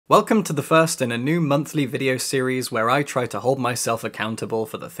Welcome to the first in a new monthly video series where I try to hold myself accountable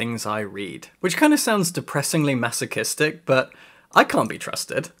for the things I read. Which kind of sounds depressingly masochistic, but I can't be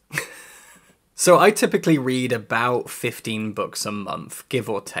trusted. So I typically read about 15 books a month, give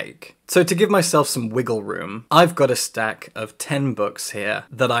or take. So to give myself some wiggle room, I've got a stack of 10 books here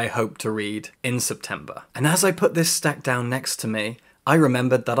that I hope to read in September. And as I put this stack down next to me, I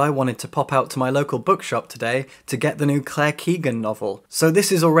remembered that I wanted to pop out to my local bookshop today to get the new Claire Keegan novel. So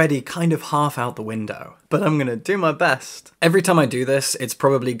this is already kind of half out the window, but I'm gonna do my best. Every time I do this, it's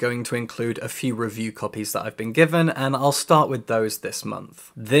probably going to include a few review copies that I've been given, and I'll start with those this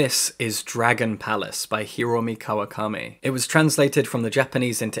month. This is Dragon Palace by Hiromi Kawakami. It was translated from the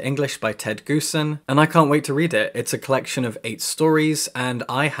Japanese into English by Ted Goosen, and I can't wait to read it. It's a collection of 8 stories, and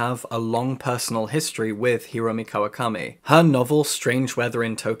I have a long personal history with Hiromi Kawakami. Her novel, Strange Weather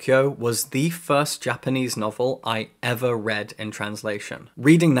in Tokyo, was the first Japanese novel I ever read in translation.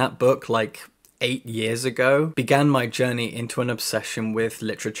 Reading that book like 8 years ago began my journey into an obsession with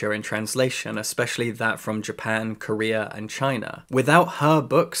literature in translation, especially that from Japan, Korea, and China. Without her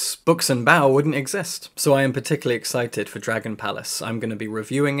books, Books and Bao wouldn't exist. So I am particularly excited for Dragon Palace. I'm going to be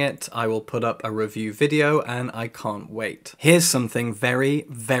reviewing it, I will put up a review video, and I can't wait. Here's something very,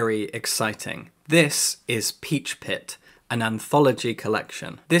 very exciting. This is Peach Pit, an anthology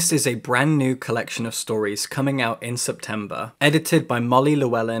collection. This is a brand new collection of stories coming out in September, edited by Molly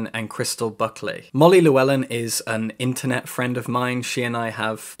Llewellyn and Crystal Buckley. Molly Llewellyn is an internet friend of mine. She and I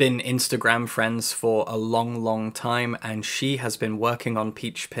have been Instagram friends for a long, long time, and she has been working on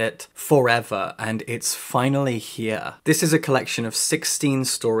Peach Pit forever, and it's finally here. This is a collection of 16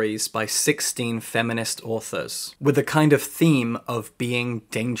 stories by 16 feminist authors, with a kind of theme of being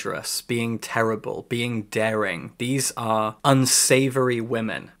dangerous, being terrible, being daring. These are unsavory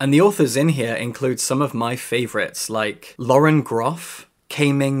women. And the authors in here include some of my favorites like Lauren Groff,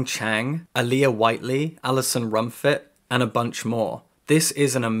 K-Ming Chang, Aaliyah Whiteley, Alison Rumfitt, and a bunch more. This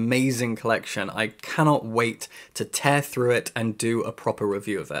is an amazing collection. I cannot wait to tear through it and do a proper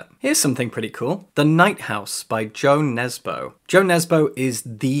review of it. Here's something pretty cool. The Night House by Jo Nesbø. Jo Nesbø is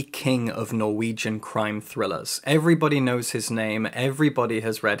the king of Norwegian crime thrillers. Everybody knows his name, everybody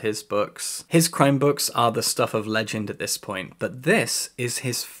has read his books. His crime books are the stuff of legend at this point, but this is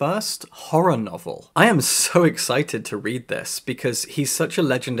his first horror novel. I am so excited to read this because he's such a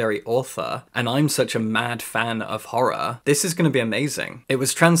legendary author, and I'm such a mad fan of horror. This is going to be amazing. It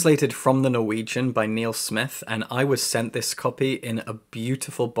was translated from the Norwegian by Neil Smith, and I was sent this copy in a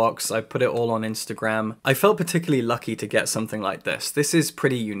beautiful box. I put it all on Instagram. I felt particularly lucky to get something like this. This is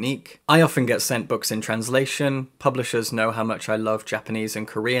pretty unique. I often get sent books in translation. Publishers know how much I love Japanese and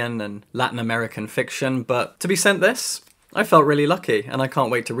Korean and Latin American fiction, but to be sent this, I felt really lucky, and I can't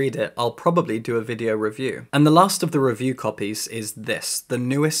wait to read it. I'll probably do a video review. And the last of the review copies is this, the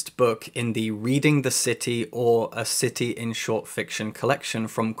newest book in the Reading the City or A City in Short Fiction collection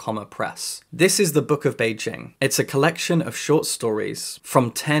from Comma Press. This is the Book of Beijing. It's a collection of short stories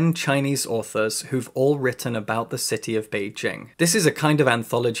from 10 Chinese authors who've all written about the city of Beijing. This is a kind of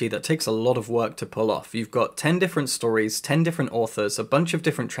anthology that takes a lot of work to pull off. You've got 10 different stories, 10 different authors, a bunch of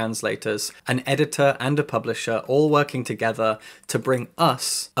different translators, an editor and a publisher all working together to bring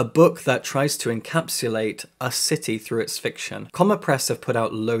us a book that tries to encapsulate a city through its fiction. Comma Press have put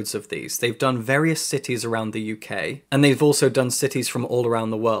out loads of these. They've done various cities around the UK, and they've also done cities from all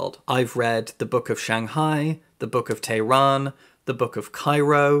around the world. I've read the Book of Shanghai, the Book of Tehran, the Book of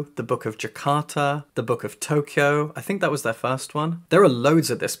Cairo, the Book of Jakarta, the Book of Tokyo. I think that was their first one. There are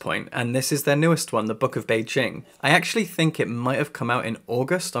loads at this point, and this is their newest one, the Book of Beijing. I actually think it might have come out in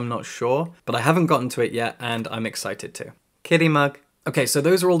August, I'm not sure, but I haven't gotten to it yet, and I'm excited to. Kitty mug. Okay, so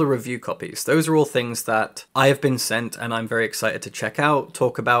those are all the review copies. Those are all things that I have been sent and I'm very excited to check out,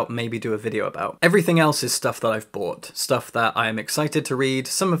 talk about, maybe do a video about. Everything else is stuff that I've bought, stuff that I am excited to read.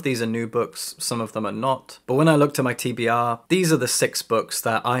 Some of these are new books, some of them are not. But when I looked at my TBR, these are the 6 books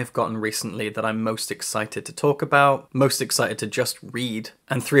that I've gotten recently that I'm most excited to talk about, most excited to just read,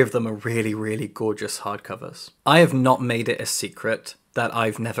 and 3 of them are really, really gorgeous hardcovers. I have not made it a secret that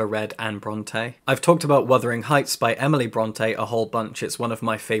I've never read Anne Bronte. I've talked about Wuthering Heights by Emily Bronte a whole bunch. It's one of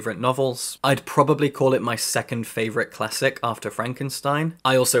my favourite novels. I'd probably call it my second favourite classic after Frankenstein.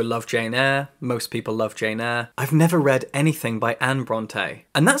 I also love Jane Eyre. Most people love Jane Eyre. I've never read anything by Anne Bronte.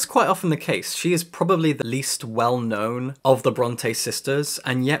 And that's quite often the case. She is probably the least well-known of the Bronte sisters,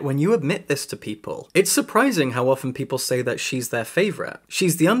 and yet when you admit this to people, it's surprising how often people say that she's their favourite.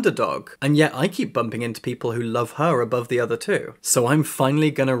 She's the underdog, and yet I keep bumping into people who love her above the other two. So I'm I'm finally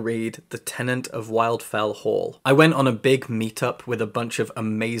gonna read The Tenant of Wildfell Hall. I went on a big meetup with a bunch of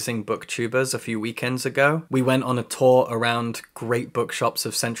amazing booktubers a few weekends ago. We went on a tour around great bookshops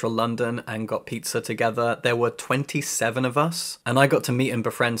of central London and got pizza together. There were 27 of us, and I got to meet and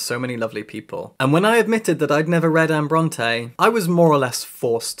befriend so many lovely people. And when I admitted that I'd never read Anne Bronte, I was more or less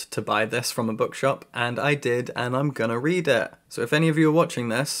forced to buy this from a bookshop, and I did, and I'm gonna read it. So if any of you are watching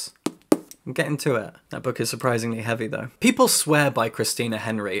this, get into it. That book is surprisingly heavy though. People swear by Christina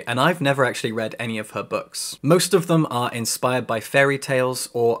Henry, and I've never actually read any of her books. Most of them are inspired by fairy tales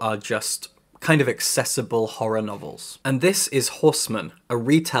or are just kind of accessible horror novels. And this is Horseman, a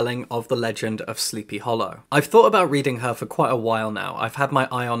retelling of the legend of Sleepy Hollow. I've thought about reading her for quite a while now. I've had my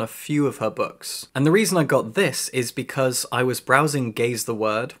eye on a few of her books. And the reason I got this is because I was browsing Gaze the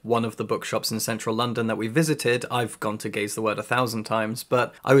Word, one of the bookshops in central London that we visited. I've gone to Gaze the Word 1,000 times,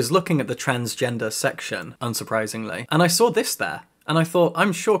 but I was looking at the transgender section, unsurprisingly, and I saw this there. And I thought,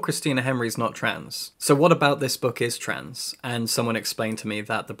 I'm sure Christina Henry's not trans. So what about this book is trans? And someone explained to me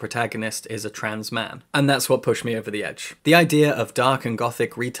that the protagonist is a trans man. And that's what pushed me over the edge. The idea of dark and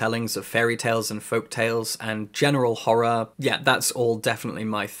gothic retellings of fairy tales and folk tales and general horror, yeah, that's all definitely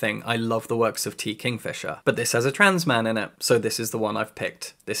my thing. I love the works of T. Kingfisher. But this has a trans man in it, so this is the one I've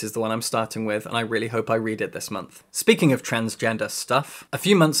picked. This is the one I'm starting with, and I really hope I read it this month. Speaking of transgender stuff, a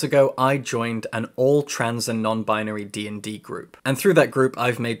few months ago I joined an all trans and non-binary D&D group. And through that group,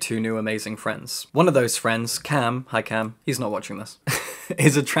 I've made 2 new amazing friends. One of those friends, Cam, hi Cam, he's not watching this,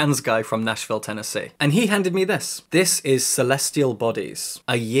 is a trans guy from Nashville, Tennessee. And he handed me this. This is Celestial Bodies,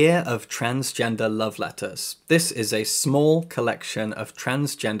 a year of transgender love letters. This is a small collection of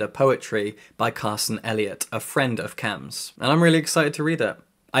transgender poetry by Carson Elliott, a friend of Cam's. And I'm really excited to read it.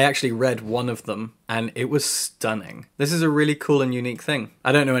 I actually read one of them, and it was stunning. This is a really cool and unique thing.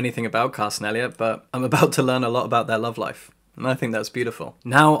 I don't know anything about Carson Elliott, but I'm about to learn a lot about their love life. And I think that's beautiful.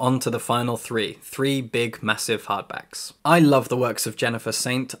 Now on to the final 3 big, massive hardbacks. I love the works of Jennifer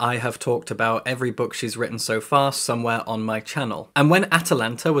Saint. I have talked about every book she's written so far somewhere on my channel. And when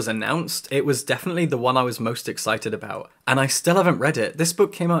Atalanta was announced, it was definitely the one I was most excited about. And I still haven't read it. This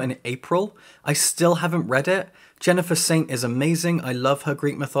book came out in April. I still haven't read it. Jennifer Saint is amazing. I love her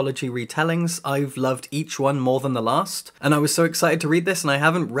Greek mythology retellings. I've loved each one more than the last. And I was so excited to read this and I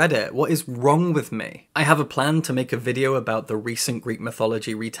haven't read it. What is wrong with me? I have a plan to make a video about the recent Greek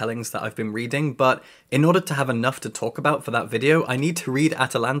mythology retellings that I've been reading, but in order to have enough to talk about for that video, I need to read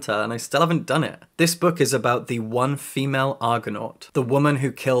Atalanta and I still haven't done it. This book is about the one female Argonaut, the woman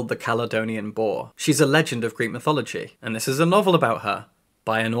who killed the Caledonian boar. She's a legend of Greek mythology, and this is a novel about her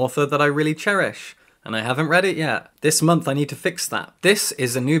by an author that I really cherish. And I haven't read it yet. This month I need to fix that. This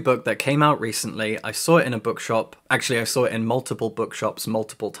is a new book that came out recently. I saw it in a bookshop. Actually, I saw it in multiple bookshops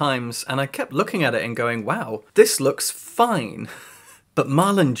multiple times, and I kept looking at it and going, wow, this looks fine. But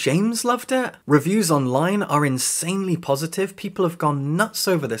Marlon James loved it. Reviews online are insanely positive. People have gone nuts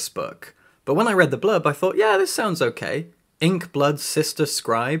over this book. But when I read the blurb, I thought, yeah, this sounds okay. Inkblood's Sister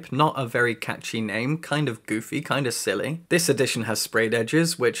Scribe, not a very catchy name, kind of goofy, kind of silly. This edition has sprayed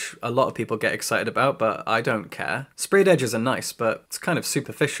edges, which a lot of people get excited about, but I don't care. Sprayed edges are nice, but it's kind of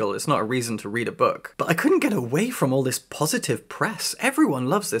superficial. It's not a reason to read a book. But I couldn't get away from all this positive press. Everyone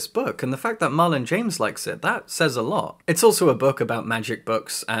loves this book, and the fact that Marlon James likes it, that says a lot. It's also a book about magic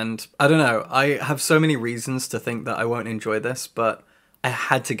books, and I don't know, I have so many reasons to think that I won't enjoy this, but I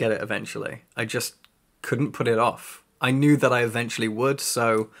had to get it eventually. I just couldn't put it off. I knew that I eventually would,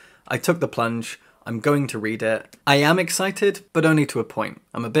 so I took the plunge. I'm going to read it. I am excited, but only to a point.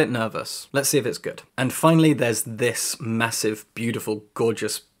 I'm a bit nervous. Let's see if it's good. And finally, there's this massive, beautiful,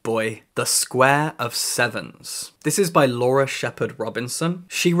 gorgeous boy, The Square of Sevens. This is by Laura Shepard Robinson.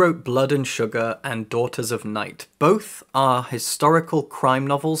 She wrote Blood and Sugar and Daughters of Night. Both are historical crime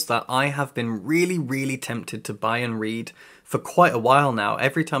novels that I have been really, really tempted to buy and read for quite a while now.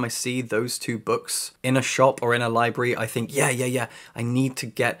 Every time I see those 2 books in a shop or in a library, I think, yeah, I need to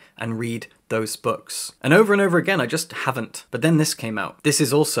get and read those books. And over again, I just haven't. But then this came out. This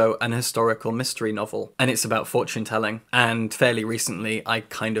is also an historical mystery novel, and it's about fortune telling. And fairly recently, I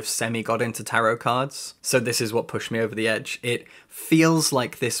kind of semi-got into tarot cards. So this is what pushed me over the edge. It feels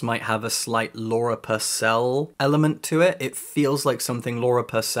like this might have a slight Laura Purcell element to it. It feels like something Laura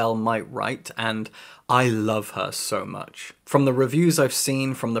Purcell might write, and I love her so much. From the reviews I've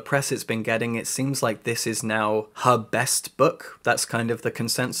seen, from the press it's been getting, it seems like this is now her best book. That's kind of the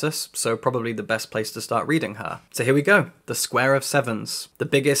consensus, so probably the best place to start reading her. So here we go, The Square of Sevens. The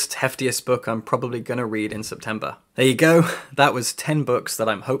biggest, heftiest book I'm probably gonna read in September. There you go, that was 10 books that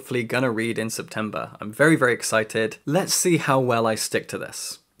I'm hopefully gonna read in September. I'm very, very excited. Let's see how well I stick to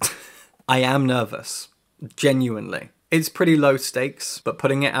this. I am nervous, genuinely. It's pretty low stakes, but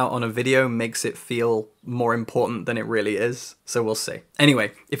putting it out on a video makes it feel more important than it really is, so we'll see.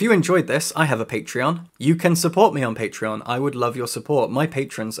 Anyway, if you enjoyed this, I have a Patreon. You can support me on Patreon. I would love your support. My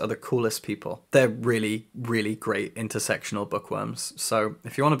patrons are the coolest people. They're really, really great intersectional bookworms, so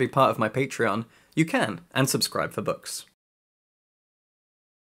if you want to be part of my Patreon, you can, and subscribe for books.